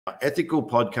Ethical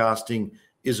podcasting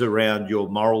is around your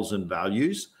morals and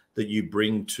values that you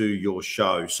bring to your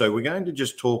show. So we're going to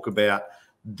just talk about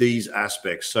these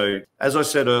aspects. So as I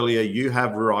said earlier, you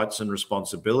have rights and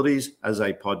responsibilities as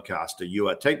a podcaster. You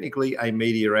are technically a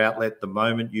media outlet the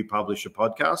moment you publish a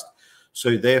podcast.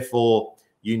 So therefore,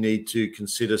 you need to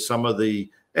consider some of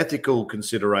the ethical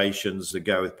considerations that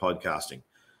go with podcasting.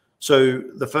 So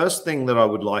the first thing that I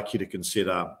would like you to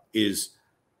consider is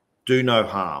do no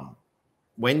harm.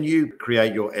 When you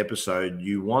create your episode,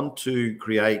 you want to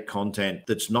create content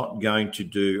that's not going to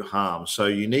do harm. So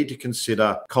you need to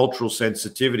consider cultural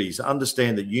sensitivities.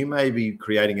 Understand that you may be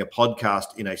creating a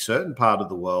podcast in a certain part of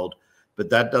the world, but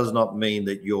that does not mean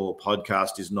that your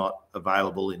podcast is not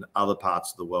available in other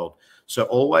parts of the world. So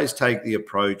always take the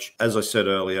approach, as I said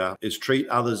earlier, is treat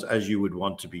others as you would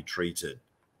want to be treated.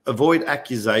 Avoid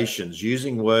accusations,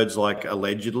 using words like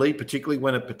allegedly, particularly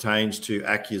when it pertains to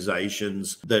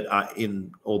accusations that are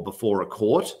in or before a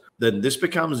court. Then this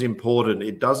becomes important.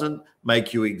 It doesn't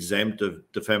make you exempt of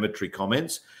defamatory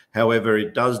comments. However,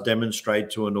 it does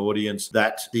demonstrate to an audience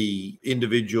that the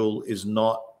individual is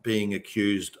not being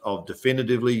accused of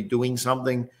definitively doing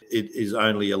something. It is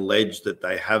only alleged that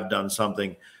they have done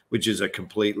something, which is a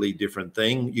completely different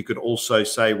thing. You could also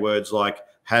say words like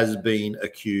has been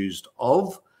accused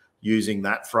of. Using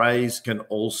that phrase can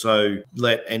also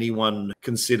let anyone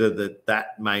consider that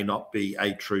that may not be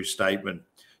a true statement.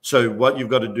 So what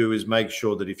you've got to do is make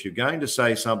sure that if you're going to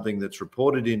say something that's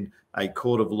reported in a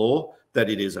court of law, that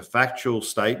it is a factual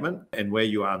statement, and where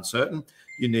you are uncertain,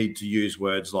 you need to use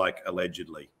words like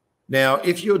allegedly. Now,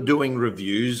 if you're doing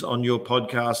reviews on your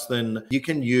podcast, then you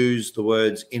can use the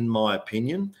words in my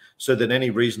opinion, so that any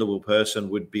reasonable person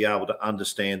would be able to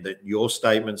understand that your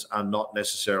statements are not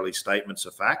necessarily statements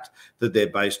of fact, that they're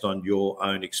based on your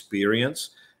own experience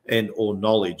and or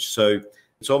knowledge. So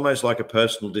it's almost like a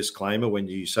personal disclaimer when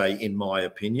you say in my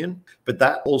opinion, but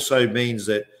that also means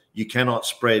that you cannot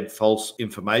spread false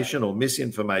information or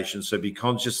misinformation. So be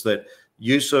conscious that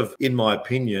use of in my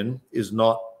opinion is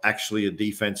not actually a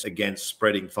defense against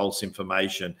spreading false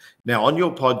information. Now, on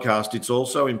your podcast, it's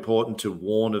also important to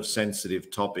warn of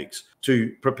sensitive topics,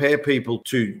 to prepare people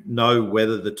to know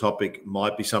whether the topic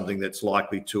might be something that's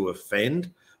likely to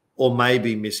offend or may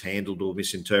be mishandled or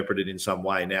misinterpreted in some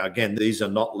way. Now, again, these are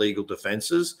not legal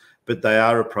defenses, but they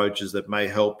are approaches that may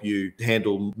help you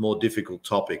handle more difficult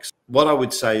topics. What I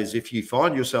would say is if you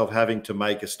find yourself having to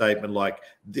make a statement like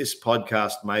this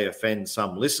podcast may offend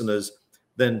some listeners,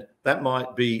 then that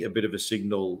might be a bit of a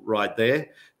signal right there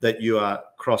that you are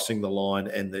crossing the line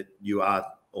and that you are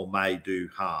or may do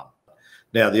harm.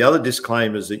 Now, the other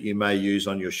disclaimers that you may use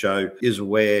on your show is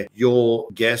where your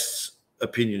guests'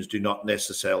 opinions do not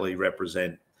necessarily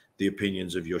represent the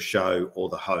opinions of your show or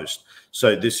the host.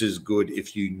 So this is good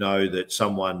if you know that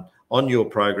someone on your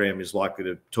program is likely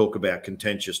to talk about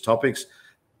contentious topics,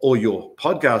 or your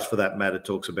podcast for that matter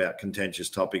talks about contentious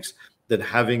topics, that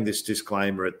having this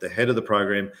disclaimer at the head of the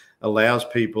program allows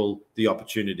people the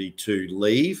opportunity to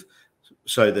leave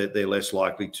so that they're less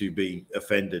likely to be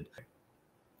offended.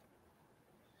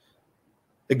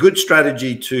 A good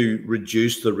strategy to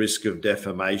reduce the risk of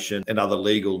defamation and other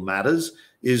legal matters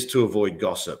is to avoid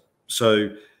gossip.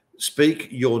 So speak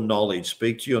to your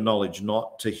knowledge,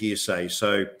 not to hearsay.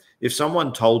 So if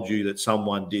someone told you that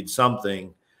someone did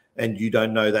something and you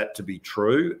don't know that to be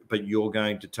true, but you're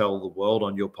going to tell the world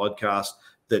on your podcast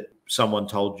that someone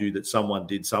told you that someone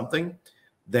did something,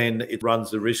 then it runs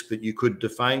the risk that you could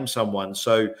defame someone.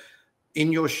 So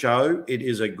in your show, it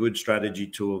is a good strategy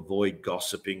to avoid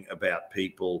gossiping about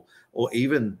people, or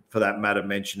even for that matter,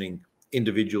 mentioning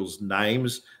individuals'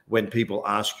 names when people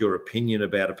ask your opinion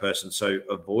about a person. So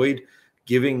avoid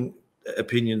giving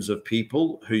opinions of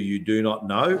people who you do not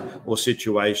know or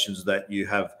situations that you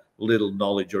have little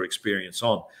knowledge or experience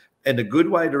on. And a good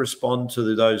way to respond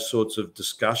to those sorts of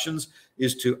discussions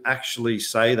is to actually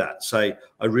say that. Say,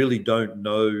 I really don't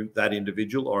know that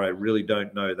individual, or I really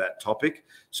don't know that topic,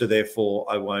 so therefore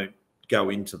I won't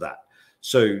go into that.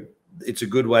 So it's a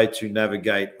good way to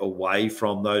navigate away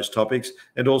from those topics.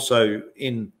 And also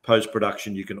in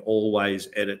post-production, you can always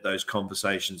edit those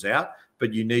conversations out,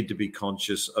 but you need to be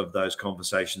conscious of those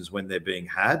conversations when they're being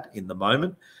had in the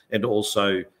moment. And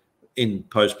also in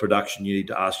post-production, you need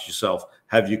to ask yourself,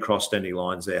 have you crossed any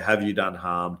lines there? Have you done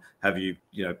harm? Have you,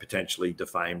 potentially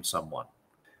defamed someone?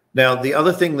 Now, the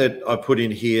other thing that I put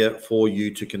in here for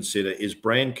you to consider is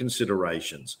brand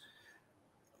considerations.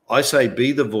 I say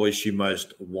be the voice you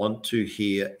most want to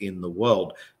hear in the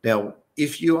world. Now,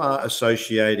 if you are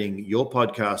associating your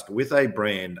podcast with a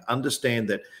brand, understand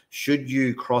that should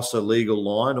you cross a legal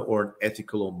line or an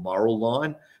ethical or moral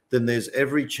line, then there's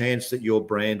every chance that your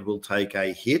brand will take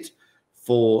a hit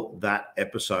for that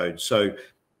episode. So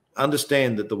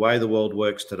understand that the way the world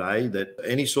works today, that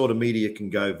any sort of media can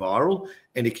go viral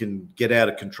and it can get out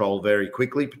of control very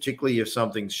quickly, particularly if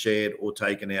something's shared or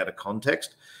taken out of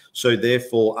context. So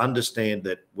therefore, understand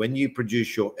that when you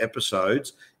produce your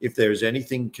episodes, if there is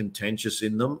anything contentious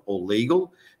in them or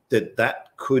legal, that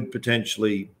could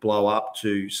potentially blow up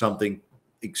to something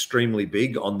extremely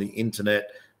big on the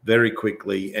internet very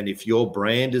quickly. And if your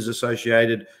brand is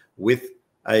associated with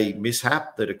a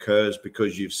mishap that occurs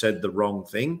because you've said the wrong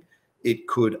thing, it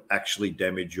could actually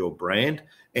damage your brand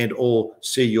and or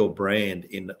see your brand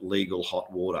in legal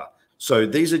hot water. So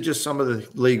these are just some of the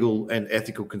legal and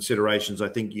ethical considerations I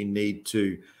think you need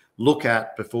to look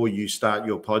at before you start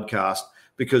your podcast,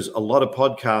 because a lot of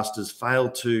podcasters fail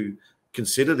to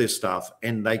consider this stuff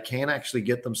and they can actually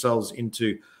get themselves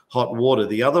into hot water.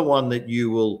 The other one that you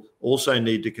will also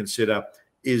need to consider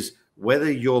is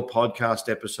whether your podcast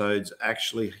episodes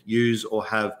actually use or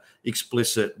have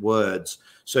explicit words.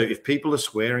 So if people are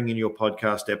swearing in your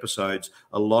podcast episodes,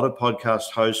 a lot of podcast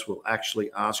hosts will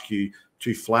actually ask you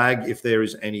to flag if there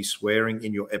is any swearing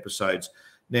in your episodes.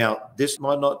 Now, this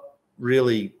might not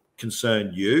really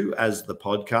concern you as the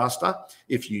podcaster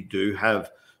if you do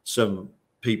have some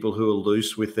people who are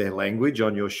loose with their language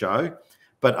on your show.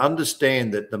 But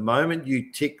understand that the moment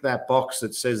you tick that box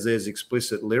that says there's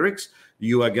explicit lyrics,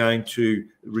 you are going to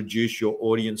reduce your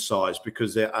audience size,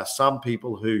 because there are some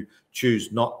people who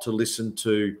choose not to listen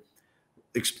to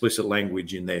explicit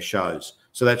language in their shows.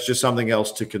 So that's just something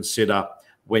else to consider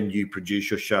when you produce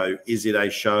your show. Is it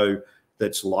a show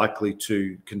that's likely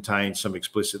to contain some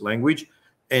explicit language?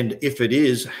 And if it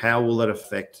is, how will that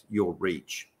affect your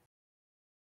reach?